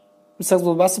It says,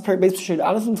 Bava Basra, Perek Beis, Mishnah Yud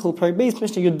Aleph until Perek Beis,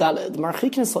 Mishnah Yud Daled.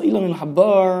 Marchikin Sa'ilan in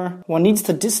Habar. One needs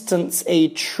to distance a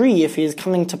tree if he is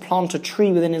coming to plant a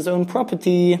tree within his own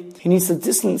property. He needs to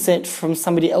distance it from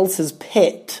somebody else's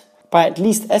pit by at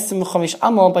least Esim Chomish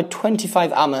Amah, by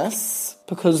 25 Amos,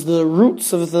 because the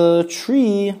roots of the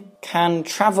tree can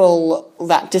travel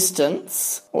that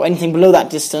distance, or anything below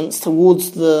that distance,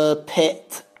 towards the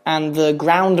pit, and the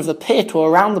ground of the pit or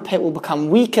around the pit will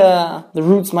become weaker. The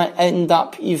roots might end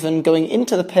up even going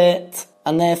into the pit,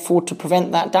 and therefore to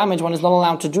prevent that damage, one is not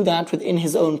allowed to do that within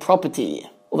his own property.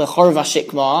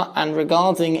 And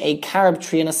regarding a carob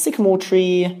tree and a sycamore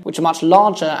tree, which are much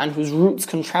larger and whose roots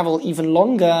can travel even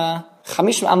longer,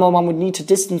 50 Amos, one would need to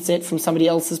distance it from somebody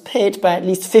else's pit by at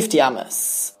least 50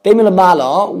 Amos.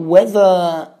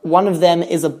 Whether one of them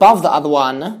is above the other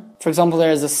one, for example,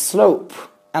 there is a slope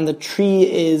and the tree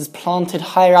is planted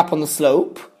higher up on the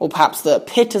slope, or perhaps the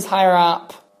pit is higher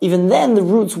up, even then the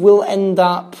roots will end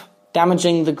up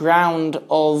damaging the ground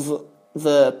of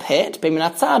the pit,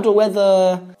 or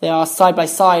whether they are side by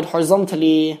side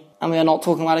horizontally, and we are not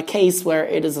talking about a case where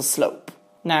it is a slope.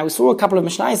 Now, we saw a couple of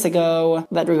Mishnayos ago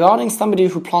that regarding somebody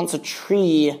who plants a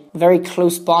tree very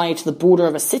close by to the border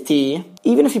of a city,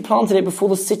 even if he planted it before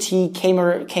the city came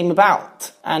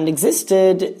about and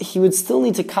existed, he would still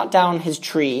need to cut down his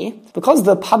tree, because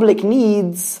the public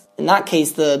needs, in that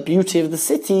case the beauty of the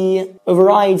city,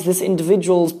 overrides this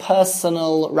individual's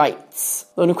personal rights.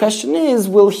 The only question is,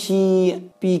 will he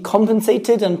be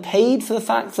compensated and paid for the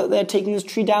fact that they're taking this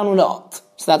tree down or not?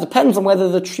 So that depends on whether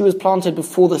the tree was planted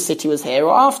before the city was here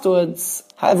or afterwards.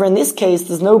 However, in this case,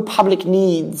 there's no public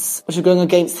needs which are going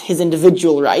against his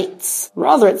individual rights.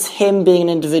 Rather, it's him being an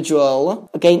individual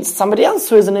against somebody else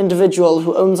who is an individual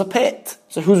who owns a pit.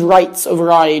 So whose rights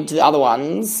override the other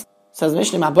ones? Says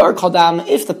Mishnah,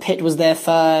 if the pit was there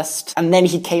first, and then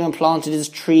he came and planted his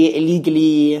tree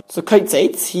illegally, so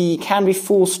Koitzaitz, he can be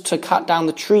forced to cut down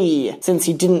the tree, since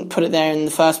he didn't put it there in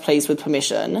the first place with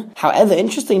permission. However,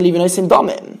 interestingly,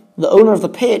 the owner of the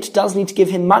pit does need to give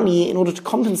him money in order to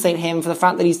compensate him for the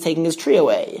fact that he's taking his tree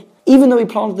away. Even though he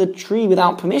planted the tree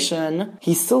without permission,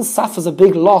 he still suffers a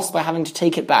big loss by having to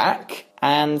take it back,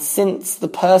 and since the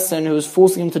person who is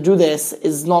forcing him to do this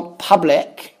is not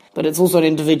public, but it's also an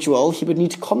individual, he would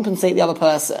need to compensate the other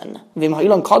person.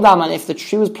 And if the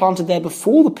tree was planted there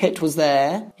before the pit was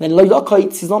there, then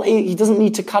he doesn't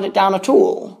need to cut it down at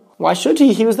all. Why should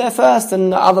he? He was there first,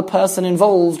 and the other person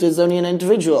involved is only an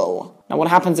individual. Now what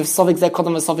happens if Sovik Zeh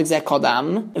Kodam is Sovik Zeh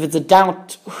Kodam? If it's a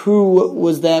doubt who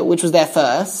was there, which was there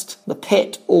first, the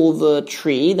pit or the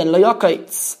tree, then lo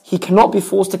yakoitz. He cannot be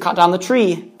forced to cut down the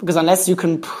tree, because unless you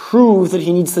can prove that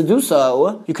he needs to do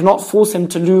so, you cannot force him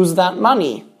to lose that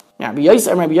money. Now, Rabbi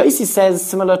Yossi says,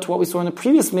 similar to what we saw in the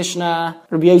previous Mishnah,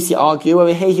 Rabbi Yossi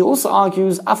over here he also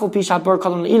argues, even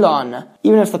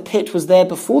if the pit was there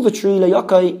before the tree,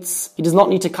 he does not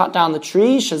need to cut down the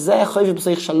tree,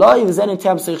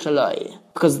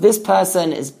 because this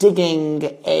person is digging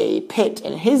a pit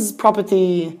in his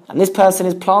property, and this person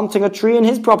is planting a tree in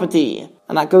his property.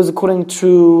 And that goes according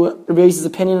to Rabbi Yossi's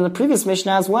opinion in the previous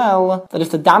Mishnah as well, that if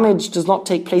the damage does not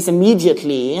take place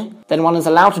immediately, then one is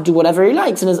allowed to do whatever he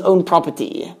likes in his own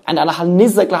property. And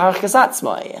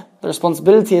the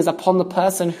responsibility is upon the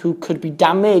person who could be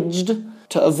damaged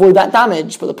to avoid that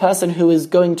damage, but the person who is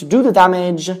going to do the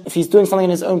damage, if he's doing something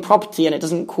in his own property and it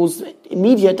doesn't cause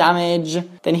immediate damage,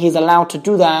 then he is allowed to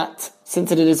do that,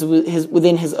 since it is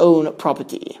within his own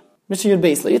property. Mishnah Yud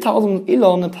Beis,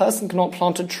 a person cannot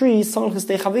plant a tree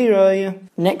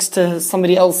next to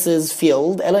somebody else's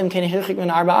field, unless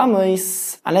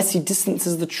he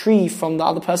distances the tree from the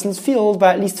other person's field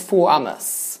by at least 4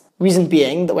 amos. Reason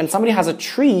being that when somebody has a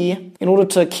tree, in order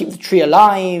to keep the tree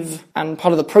alive, and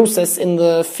part of the process in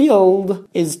the field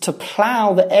is to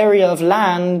plow the area of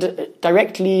land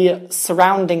directly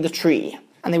surrounding the tree.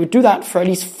 And they would do that for at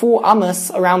least 4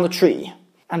 amos around the tree.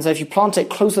 And so if you plant it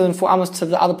closer than 4 amos to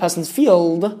the other person's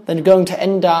field, then you're going to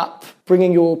end up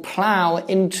bringing your plow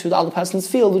into the other person's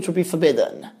field, which would be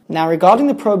forbidden. Now, regarding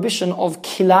the prohibition of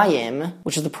kilayim,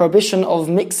 which is the prohibition of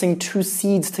mixing 2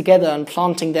 seeds together and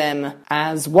planting them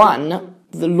as one,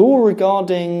 the law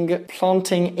regarding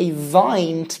planting a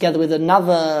vine together with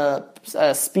another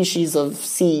species of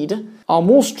seed are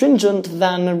more stringent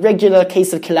than a regular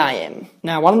case of kilayim.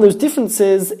 Now, one of those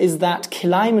differences is that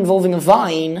kilayim involving a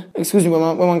vine,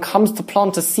 when one comes to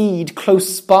plant a seed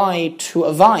close by to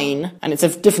a vine, and it's a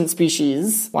different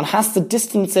species, one has to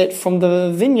distance it from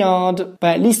the vineyard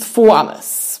by at least 4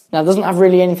 amos. Now, it doesn't have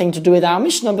really anything to do with our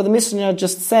Mishnah, but the Mishnah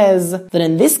just says that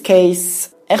in this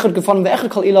case, Echad gefon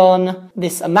ve'echad kol ilan,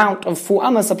 this amount of 4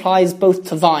 amas applies both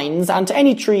to vines and to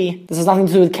any tree. This has nothing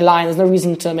to do with kilayin. There's no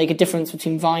reason to make a difference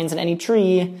between vines and any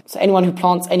tree. So anyone who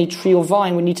plants any tree or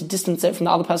vine would need to distance it from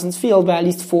the other person's field by at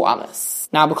least 4 amas.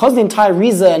 Now, because the entire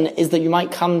reason is that you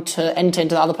might come to enter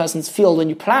into the other person's field when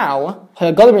you plow,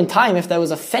 in time, if there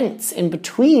was a fence in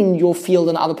between your field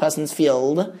and the other person's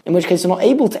field, in which case you're not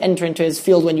able to enter into his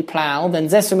field when you plow, then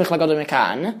this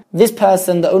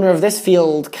person, the owner of this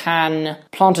field, can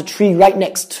plant a tree right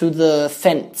next to the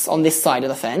fence on this side of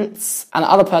the fence, and the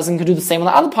other person could do the same on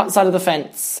the other side of the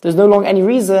fence. There's no longer any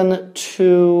reason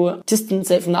to distance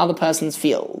it from the other person's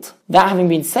field. That having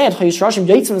been said, if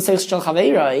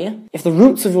the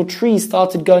roots of your tree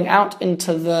started going out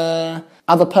into the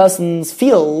other person's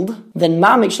field, then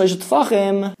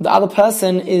the other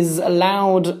person is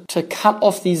allowed to cut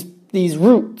off these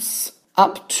roots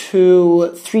up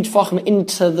to 3 tefachim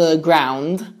into the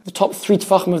ground, the top 3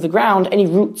 tefachim of the ground. Any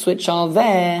roots which are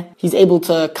there, he's able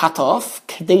to cut off,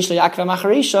 so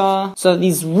that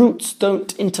these roots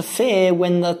don't interfere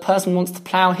when the person wants to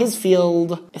plow his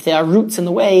field. If there are roots in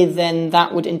the way, then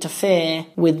that would interfere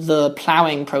with the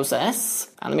plowing process.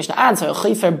 And the Mishnah adds,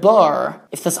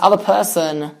 if this other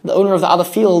person, the owner of the other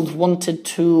field, wanted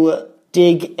to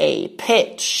dig a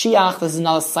pit, shiach, this is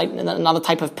another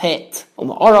type of pit.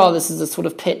 Uma'ara, this is a sort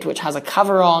of pit which has a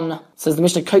cover on. Says the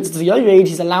Mishnah,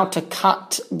 he's allowed to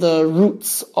cut the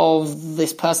roots of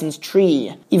this person's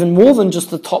tree, even more than just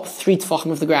the top 3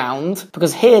 tefachim of the ground,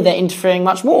 because here they're interfering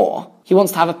much more. He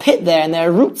wants to have a pit there and there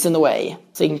are roots in the way.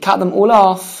 So he can cut them all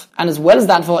off. And as well as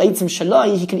that, for eitzim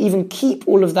shalai, he can even keep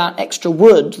all of that extra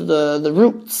wood, the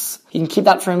roots. He can keep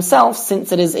that for himself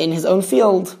since it is in his own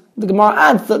field. The Gemara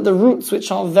adds that the roots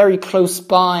which are very close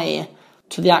by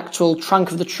to the actual trunk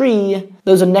of the tree,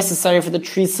 those are necessary for the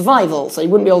tree's survival. So he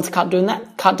wouldn't be able to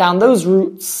cut down those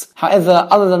roots. However,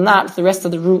 other than that, the rest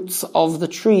of the roots of the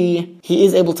tree, he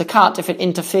is able to cut if it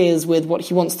interferes with what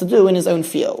he wants to do in his own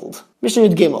field. Mishnah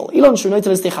Yud Gimel.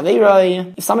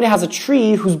 If somebody has a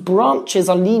tree whose branches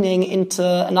are leaning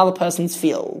into another person's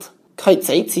field,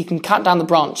 he can cut down the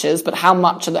branches, but how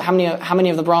many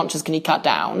of the branches can he cut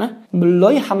down?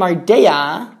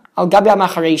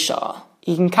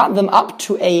 He can cut them up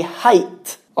to a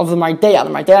height of the mardeya. The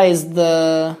mardeya is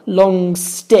the long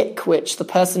stick which the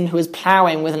person who is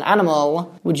plowing with an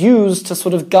animal would use to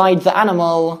sort of guide the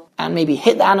animal and maybe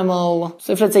hit the animal.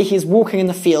 So if, let's say, he's walking in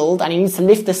the field and he needs to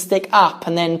lift the stick up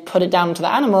and then put it down to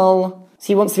the animal, so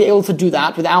he wants to be able to do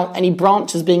that without any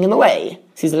branches being in the way.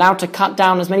 So he's allowed to cut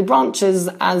down as many branches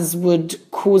as would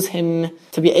cause him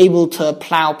to be able to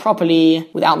plow properly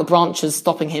without the branches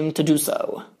stopping him to do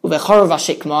so. And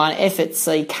if it's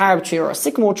a carob tree or a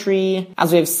sycamore tree,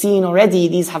 as we have seen already,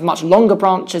 these have much longer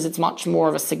branches. It's much more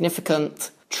of a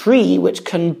significant tree which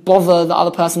can bother the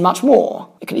other person much more.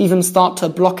 It can even start to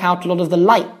block out a lot of the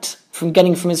light from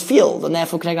getting from his field, and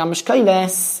therefore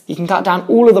he can cut down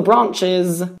all of the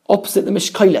branches opposite the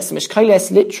mishkoles. The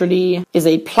mishkoles literally is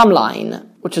a plumb line,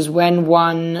 which is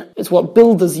it's what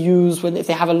builders use if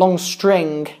they have a long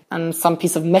string and some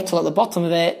piece of metal at the bottom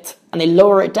of it, and they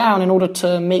lower it down in order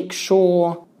to make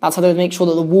sure, that's how they would make sure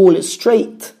that the wall is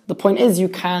straight. The point is, you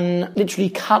can literally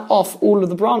cut off all of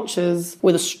the branches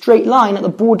with a straight line at the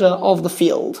border of the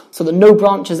field, so that no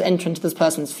branches enter into this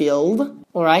person's field.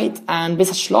 Alright, and if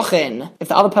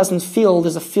the other person's field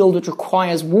is a field which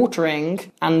requires watering,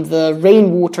 and the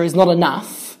rainwater is not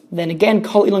enough, then again,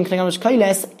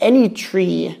 any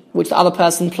tree which the other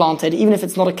person planted, even if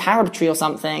it's not a carob tree or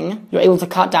something, you're able to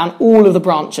cut down all of the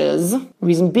branches.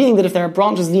 Reason being that if there are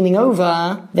branches leaning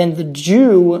over, then the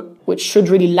dew, which should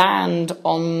really land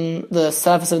on the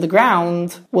surface of the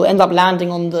ground, will end up landing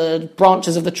on the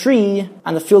branches of the tree,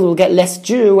 and the field will get less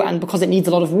dew, and because it needs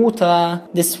a lot of water,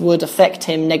 this would affect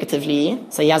him negatively.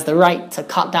 So he has the right to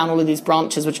cut down all of these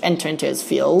branches which enter into his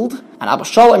field. And Abba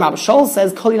Shol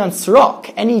says, Kolilan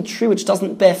Sirok, any tree which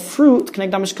doesn't bear fruit,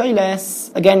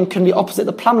 again, can be opposite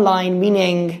the plumb line,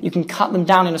 meaning you can cut them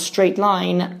down in a straight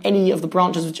line. Any of the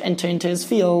branches which enter into his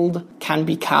field can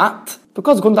be cut.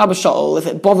 Because according to Abba Shol, if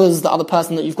it bothers the other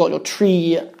person that you've got your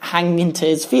tree hanging into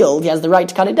his field, he has the right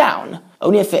to cut it down.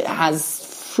 Only if it has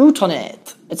fruit on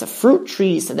it. It's a fruit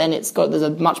tree, so then there's a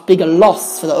much bigger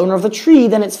loss for the owner of the tree,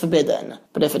 then it's forbidden.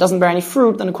 But if it doesn't bear any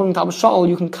fruit, then according to Abba Shol,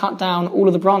 you can cut down all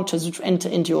of the branches which enter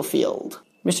into your field.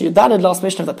 Mishnah Yudalid, last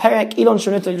Mishnah of the Perek, Ilon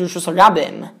Shonit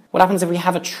Rabim. What happens if we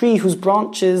have a tree whose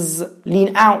branches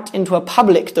lean out into a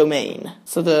public domain?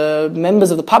 So the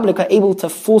members of the public are able to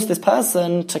force this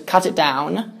person to cut it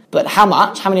down. But how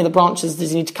much? How many of the branches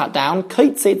does he need to cut down? He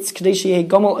needs to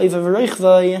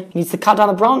cut down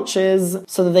the branches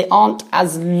so that they aren't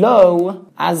as low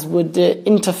as would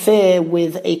interfere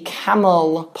with a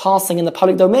camel passing in the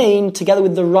public domain together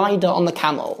with the rider on the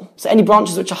camel. So any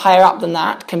branches which are higher up than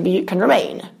that can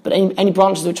remain. But any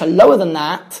branches which are lower than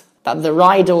that the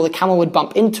rider or the camel would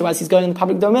bump into as he's going in the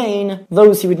public domain,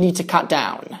 those he would need to cut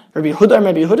down. Rabbi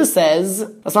Yehuda says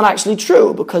that's not actually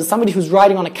true, because somebody who's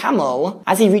riding on a camel,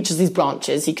 as he reaches these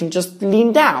branches, he can just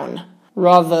lean down.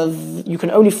 Rather, you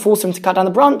can only force him to cut down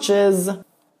the branches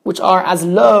which are as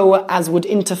low as would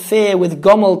interfere with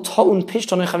gomel to'un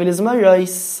pishton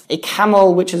echaviliz, a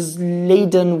camel which is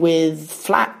laden with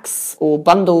flax or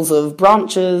bundles of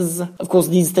branches. Of course,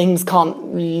 these things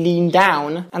can't lean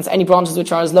down, and so any branches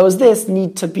which are as low as this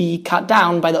need to be cut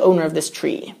down by the owner of this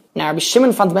tree. Now, Rabbi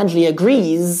Shimon fundamentally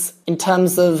agrees in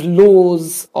terms of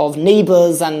laws of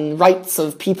neighbors and rights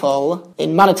of people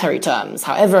in monetary terms.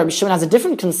 However, Rabbi Shimon has a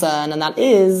different concern, and that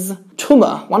is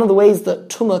tumah. One of the ways that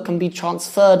tumah can be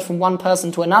transferred from one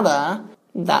person to another,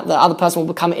 that the other person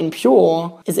will become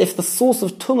impure, is if the source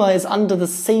of tumah is under the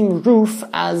same roof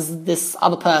as this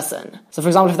other person. So, for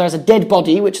example, if there is a dead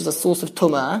body, which is a source of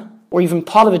tumah, or even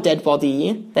part of a dead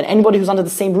body, then anybody who's under the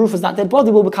same roof as that dead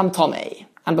body will become tomei.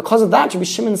 And because of that, Rabbi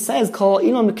Shimon says,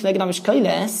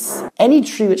 any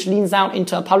tree which leans out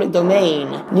into a public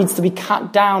domain needs to be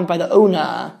cut down by the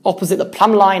owner opposite the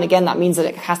plumb line. Again, that means that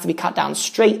it has to be cut down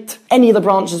straight. Any of the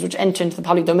branches which enter into the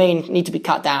public domain need to be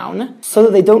cut down so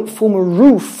that they don't form a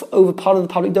roof over part of the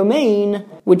public domain,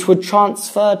 which would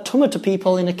transfer tumah to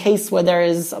people in a case where there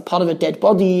is a part of a dead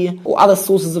body or other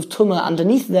sources of tumah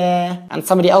underneath there, and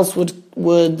somebody else would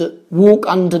walk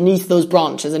underneath those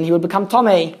branches and he would become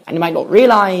tomei, and he might not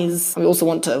realize. And we also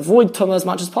want to avoid tumah as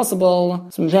much as possible.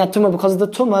 So because of the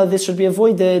tumah, this should be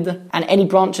avoided, and any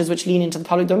branches which lean into the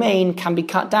public domain can be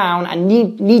cut down and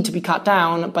need to be cut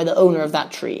down by the owner of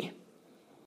that tree.